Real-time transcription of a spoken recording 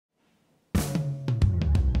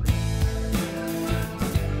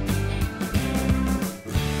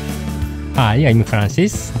Hi, I'm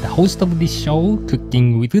Francis, the host of this show,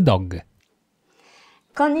 Cooking with Dog.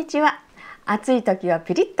 こんにちは。暑い時は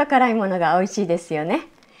ピリッと辛いものが美味しいですよね。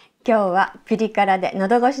今日はピリ辛で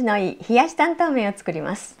喉越しのいい冷やし担々麺を作り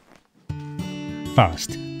ます。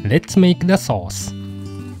First, let's make the sauce.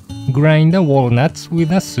 Grind the walnuts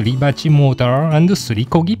with a すり鉢 mortar and すり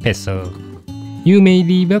こぎ pestle. You may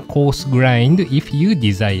leave a coarse grind if you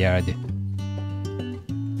desired.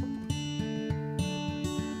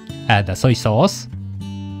 Add a soy sauce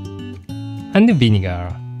and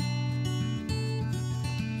vinegar.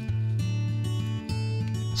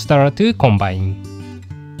 Start to combine.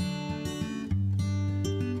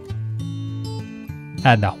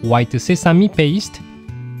 Add a white sesame paste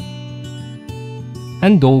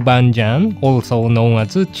and Doubanjiang, also known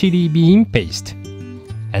as chili bean paste,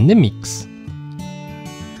 and mix.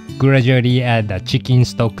 Gradually add the chicken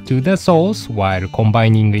stock to the sauce while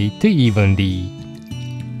combining it evenly.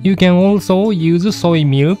 You can also use soy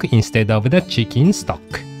milk instead of the chicken stock.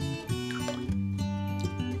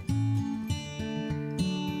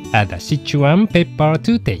 Add a Sichuan pepper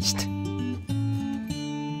to taste.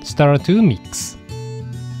 Start to mix.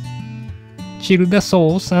 Chill the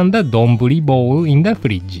sauce and the donburi bowl in the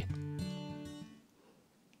fridge.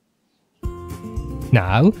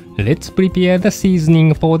 Now, let's prepare the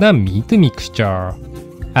seasoning for the meat mixture.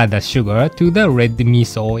 Add the sugar to the red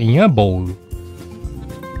miso in a bowl.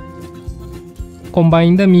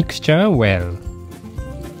 Combine the mixture well.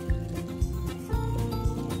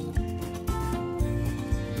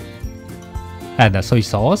 Add the soy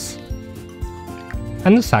sauce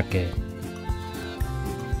and sake.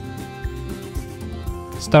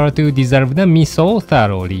 Start to dissolve the miso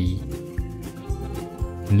thoroughly.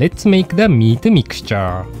 Let's make the meat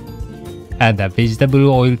mixture. Add the vegetable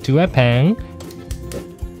oil to a pan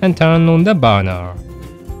and turn on the burner.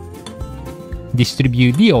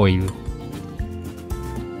 Distribute the oil.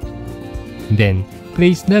 Then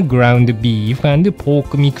place the ground beef and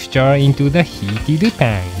pork mixture into the heated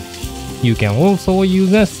pan. You can also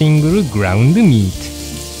use a single ground meat.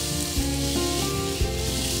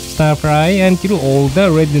 Stir fry until all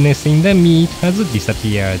the redness in the meat has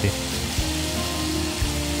disappeared.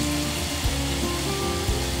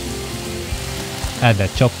 Add the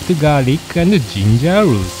chopped garlic and ginger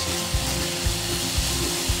root.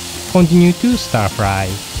 Continue to stir fry.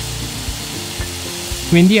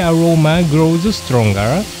 When the aroma grows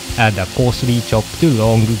stronger, add a coarsely chopped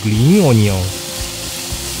long green onion.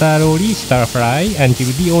 Thoroughly stir fry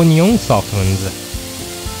until the onion softens.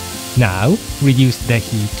 Now, reduce the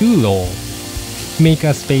heat to low. Make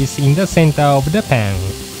a space in the center of the pan.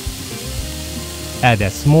 Add a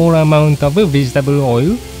small amount of vegetable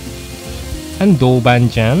oil and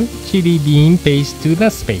Doubanjiang chili bean paste to the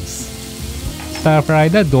space. Stir fry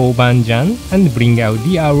the Doubanjiang and bring out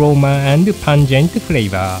the aroma and pungent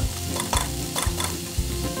flavor.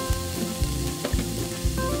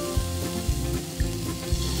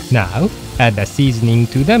 Now, add the seasoning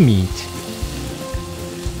to the meat.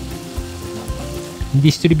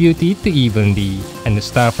 Distribute it evenly and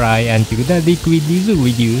stir fry until the liquid is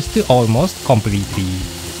reduced almost completely.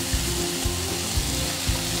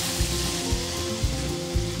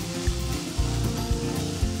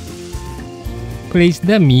 Place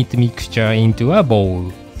the meat mixture into a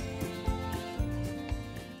bowl.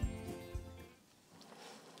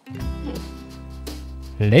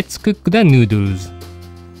 Let's cook the noodles.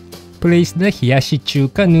 Place the Hiyashi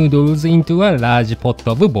Chuka Noodles into a large pot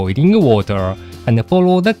of boiling water and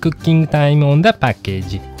follow the cooking time on the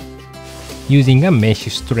package. Using a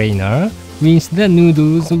mesh strainer, rinse the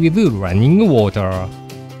noodles with running water.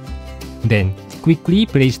 Then, quickly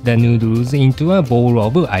place the noodles into a bowl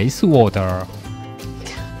of ice water.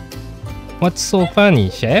 What's so funny,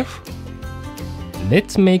 chef?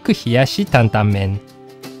 Let's make Hiyashi Tantanmen.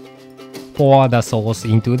 Pour the sauce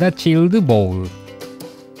into the chilled bowl.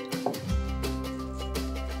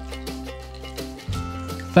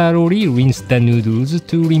 Thoroughly rinse the noodles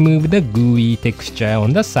to remove the gooey texture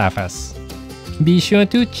on the surface. Be sure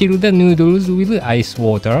to chill the noodles with ice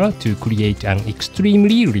water to create an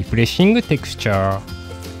extremely refreshing texture.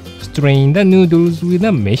 Strain the noodles with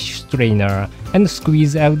a mesh strainer and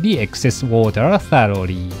squeeze out the excess water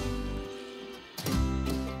thoroughly.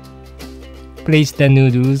 Place the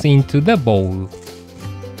noodles into the bowl.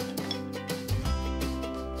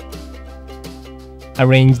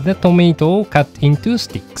 Arrange the tomato cut into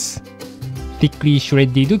sticks. Thickly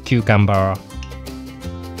shredded cucumber.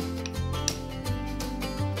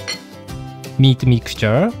 Meat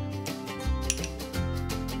mixture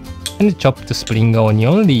and chopped spring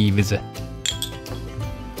onion leaves.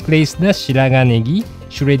 Place the shiraganegi,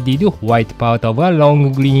 shredded white part of a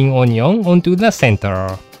long green onion onto the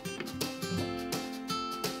center.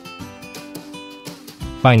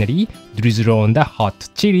 Finally, drizzle on the hot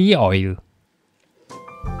chili oil.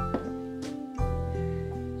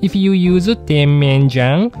 If you use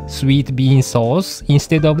Doubanjiang sweet bean sauce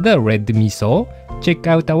instead of the red miso, check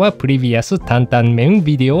out our previous Tantanmen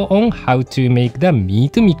video on how to make the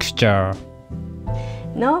meat mixture.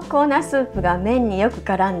 濃厚なスープが麺によく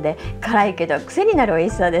絡んで、辛いけど癖になる美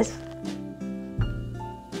味しさです。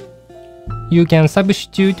You can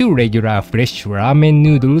substitute regular fresh ramen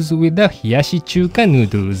noodles with the Hiyashi Chuka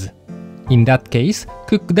Noodles. In that case,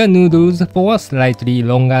 cook the noodles for a slightly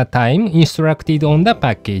longer time instructed on the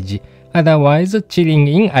package. Otherwise, chilling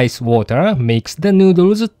in ice water makes the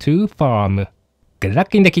noodles too firm. Good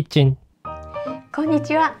luck in the kitchen! こんに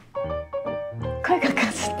ちは。声が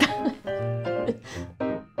かすった。